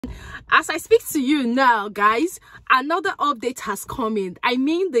As I speak to you now, guys, another update has come in. I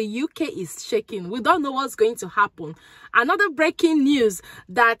mean, the UK is shaking. We don't know what's going to happen. Another breaking news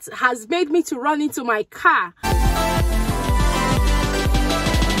that has made me to run into my car.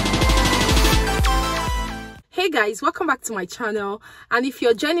 Hey guys, welcome back to my channel. And if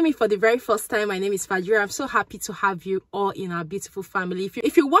you're joining me for the very first time, my name is Fajira. I'm so happy to have you all in our beautiful family.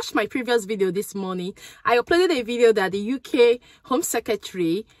 If you watched my previous video this morning, I uploaded a video that the UK Home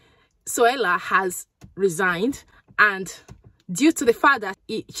Secretary Suella has resigned, and due to the fact that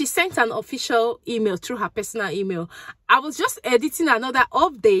she sent an official email through her personal email. I was just editing another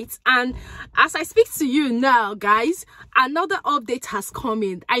update, and as I speak to you now, guys, another update has come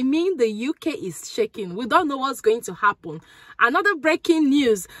in. I mean, the UK is shaking. We don't know what's going to happen. Another breaking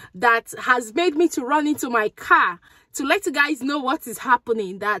news that has made me to run into my car to let you guys know what is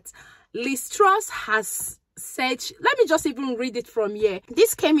happening, that Truss has said, let me just even read it from here.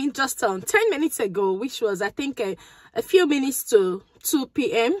 This came in just 10 minutes ago, which was, I think, a few minutes to 2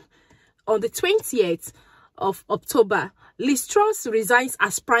 p.m. on the 20th of October. Truss resigns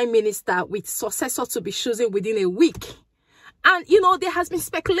as Prime Minister with successor to be chosen within a week. And, you know, there has been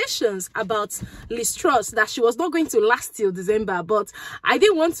speculations about Truss that she was not going to last till December. But I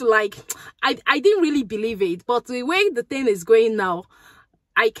didn't want to, I didn't really believe it. But the way the thing is going now,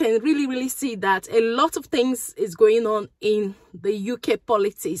 I can really see that a lot of things is going on in the UK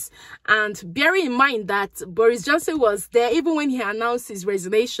politics. And bearing in mind that Boris Johnson was there even when he announced his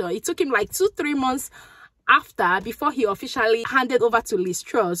resignation, it took him like 2-3 months after before he officially handed over to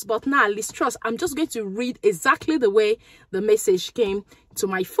Truss. But now Truss, I'm just going to read exactly the way the message came to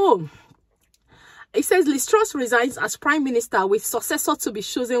my phone. It says, Truss resigns as Prime Minister with successor to be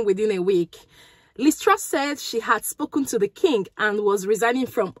chosen within a week. Truss said she had spoken to the king and was resigning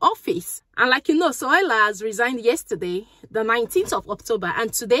from office. And like you know, Suella has resigned yesterday, the 19th of October.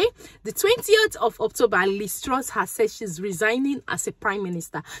 And today, the 20th of October, Truss has said she's resigning as a Prime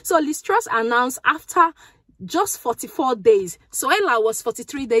Minister. So Truss announced after just 44 days. Suella was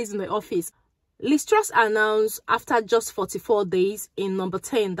 43 days in the office. Truss announced after just 44 days in number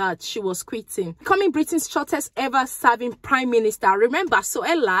 10 that she was quitting, becoming Britain's shortest ever serving Prime Minister. Remember,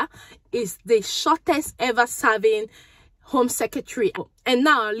 Suella is the shortest ever serving Home Secretary. And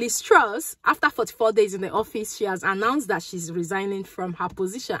now Truss, after 44 days in the office, she has announced that she's resigning from her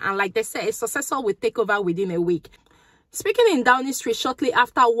position. And like they said, a successor will take over within a week. Speaking in Downing Street shortly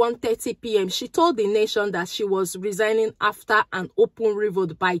after 1:30 p.m, she told the nation that she was resigning after an open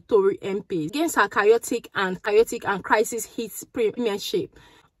revolt by Tory MPs against her chaotic and crisis hit premiership.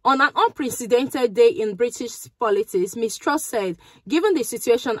 On an unprecedented day in British politics, Ms. Truss said, given the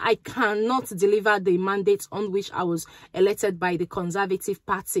situation, I cannot deliver the mandate on which I was elected by the Conservative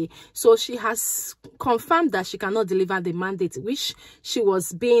Party. So she has confirmed that she cannot deliver the mandate which she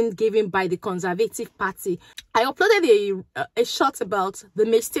was being given by the Conservative Party. I uploaded a short about the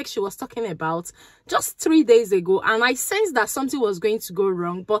mistake she was talking about just 3 days ago, and I sensed that something was going to go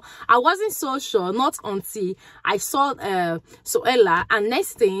wrong, but I wasn't so sure, not until I saw Suella, and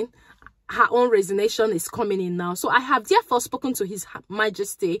next thing, her own resignation is coming in now. So I have therefore spoken to His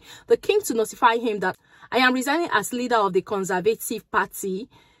Majesty, the King, to notify him that I am resigning as leader of the Conservative Party.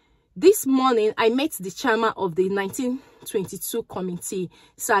 This morning, I met the chairman of the 1922 committee,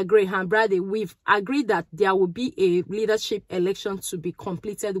 Sir Graham Brady. We've agreed that there will be a leadership election to be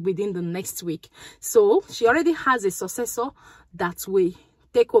completed within the next week. So she already has a successor that will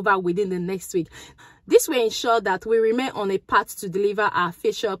take over within the next week. This will ensure that we remain on a path to deliver our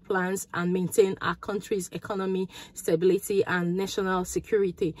future plans and maintain our country's economy, stability, and national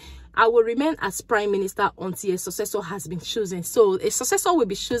security. I will remain as Prime Minister until a successor has been chosen. So a successor will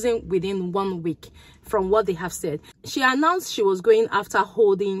be chosen within 1 week from what they have said. She announced she was going after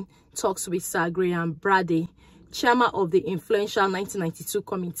holding talks with Sir Graham Brady, chairman of the influential 1992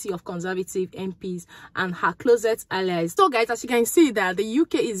 Committee of Conservative MPs, and her closest allies. So guys, as you can see that the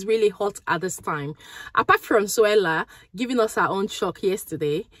UK is really hot at this time. Apart from Suella giving us her own shock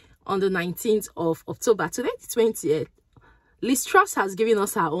yesterday on the 19th of October, today the 20th, Truss has given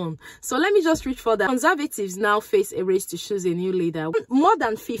us her own. So let me just read further. Conservatives now face a race to choose a new leader. More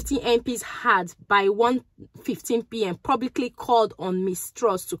than 15 MPs had, by 1:15 p.m, publicly called on Ms.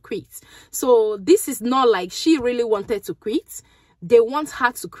 Truss to quit. So this is not like she really wanted to quit. They want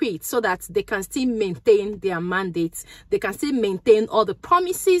her to quit so that they can still maintain their mandates. They can still maintain all the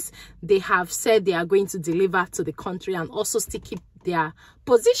promises they have said they are going to deliver to the country, and also still keep their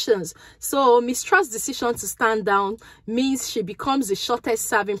positions. So Miss Truss' decision to stand down means she becomes the shortest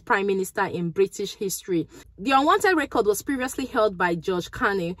serving prime minister in British history. The unwanted record was previously held by George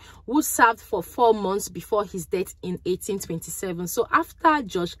Carney, who served for 4 months before his death in 1827. So after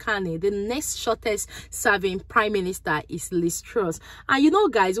George Carney, the next shortest serving prime minister is Liz Truss. And you know,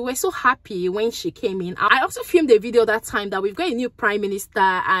 guys, we were so happy when she came in. I also filmed a video that time that we've got a new prime minister,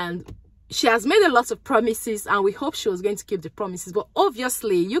 and she has made a lot of promises, and we hope she was going to keep the promises. But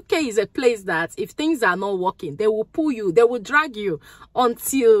obviously, UK is a place that if things are not working, they will pull you, they will drag you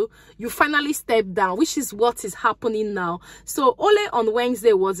until you finally step down, which is what is happening now. So Ole on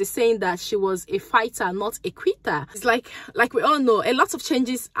Wednesday was saying that she was a fighter, not a quitter. It's like we all know, a lot of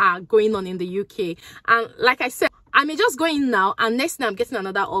changes are going on in the UK. And like I said, I may just go in now, and next time I'm getting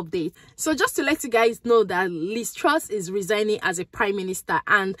another update. So just to let you guys know that Liz Truss is resigning as a prime minister,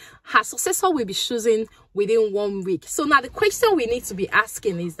 and her successor will be chosen within 1 week. So now the question we need to be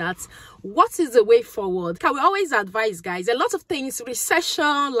asking is that, what is the way forward? Can we always advise, guys? A lot of things,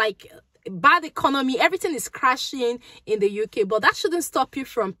 recession, like bad economy, everything is crashing in the UK, but that shouldn't stop you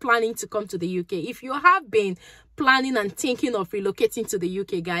from planning to come to the UK. If you have been planning and thinking of relocating to the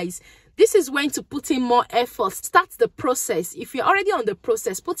UK, guys, this is when to put in more effort. Start the process. If you're already on the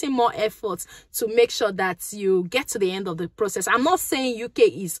process, put in more effort to make sure that you get to the end of the process. I'm not saying UK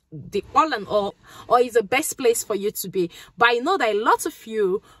is the all and all or is the best place for you to be, but I know that a lot of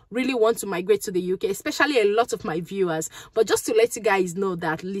you really want to migrate to the UK, especially a lot of my viewers. But just to let you guys know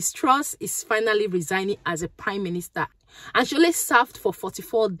that Liz Truss is finally resigning as a prime minister, and she only served for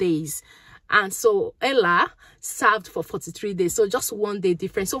 44 days. And so Ella served for 43 days. So just 1 day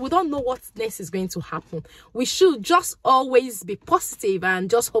difference. So we don't know what next is going to happen. We should just always be positive and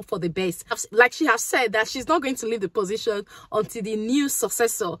just hope for the best. Like she has said that she's not going to leave the position until the new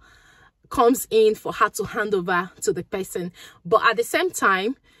successor comes in for her to hand over to the person. But at the same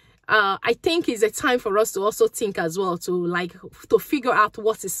time, I think it's a time for us to also think as well, to figure out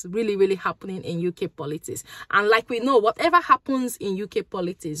what is really happening in UK politics. And like we know, whatever happens in UK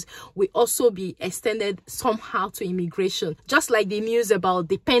politics will also be extended somehow to immigration. Just like the news about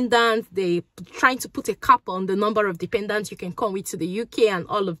dependents, they trying to put a cap on the number of dependents you can come with to the UK and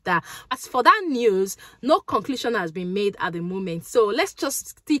all of that. As for that news, no conclusion has been made at the moment. So let's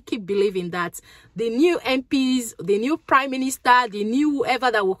just still keep believing that the new MPs, the new prime minister, the new whoever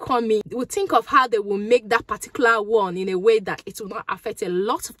that will come in, will think of how they will make that particular one in a way that it will not affect a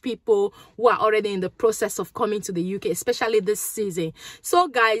lot of people who are already in the process of coming to the UK, especially this season. So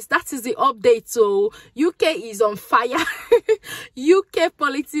guys, that is the update. So UK is on fire. UK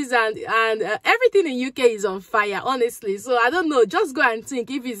politics and everything in UK is on fire, honestly. So I don't know, just go and think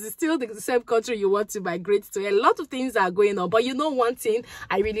if it's still the same country you want to migrate to. A lot of things are going on, but you know one thing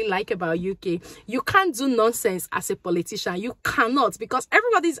I really like about UK, you can't do nonsense as a politician. You cannot, because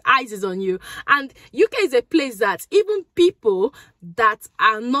everybody's eyes is on you. And UK is a place that even people that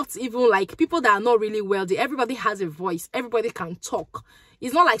are not even like people that are not really wealthy, everybody has a voice, everybody can talk.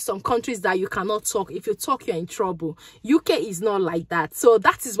 It's not like some countries that you cannot talk. If you talk, you're in trouble. UK is not like that. So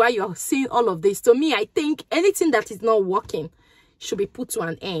that is why you're seeing all of this. To me, I think anything that is not working should be put to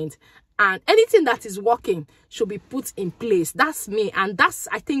an end, and anything that is working should be put in place. That's me, and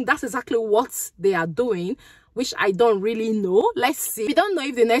I think that's exactly what they are doing, which I don't really know. Let's see. We don't know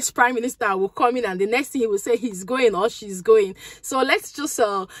if the next prime minister will come in and the next thing he will say he's going or she's going. So let's just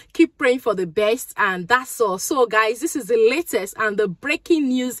keep praying for the best, and that's all. So guys, this is the latest and the breaking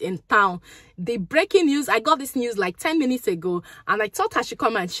news in town. The breaking news, I got this news like 10 minutes ago, and I thought I should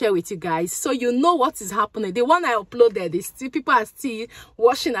come and share with you guys so you know what is happening. The one I uploaded, people are still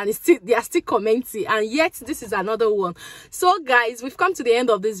watching and they are still commenting, and yet this is another one. So guys, we've come to the end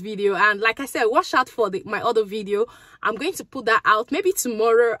of this video, and like I said, watch out for my other video. I'm going to put that out maybe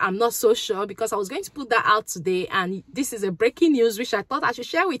tomorrow. I'm not so sure, because I was going to put that out today, and this is a breaking news which I thought I should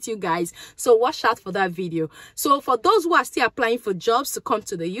share with you guys. So watch out for that video. So for those who are still applying for jobs to come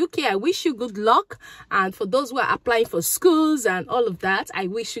to the UK, I wish you good luck. And for those who are applying for schools and all of that, I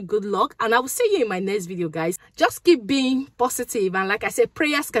wish you good luck, and I will see you in my next video, guys. Just keep being positive, and like I said,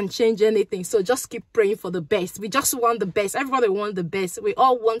 prayers can change anything. So just keep praying for the best. We just want the best. Everybody wants the best. We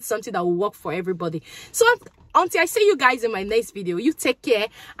all want something that will work for everybody. So until I see you guys in my next video, you take care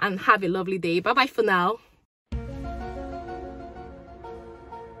and have a lovely day. Bye bye for now.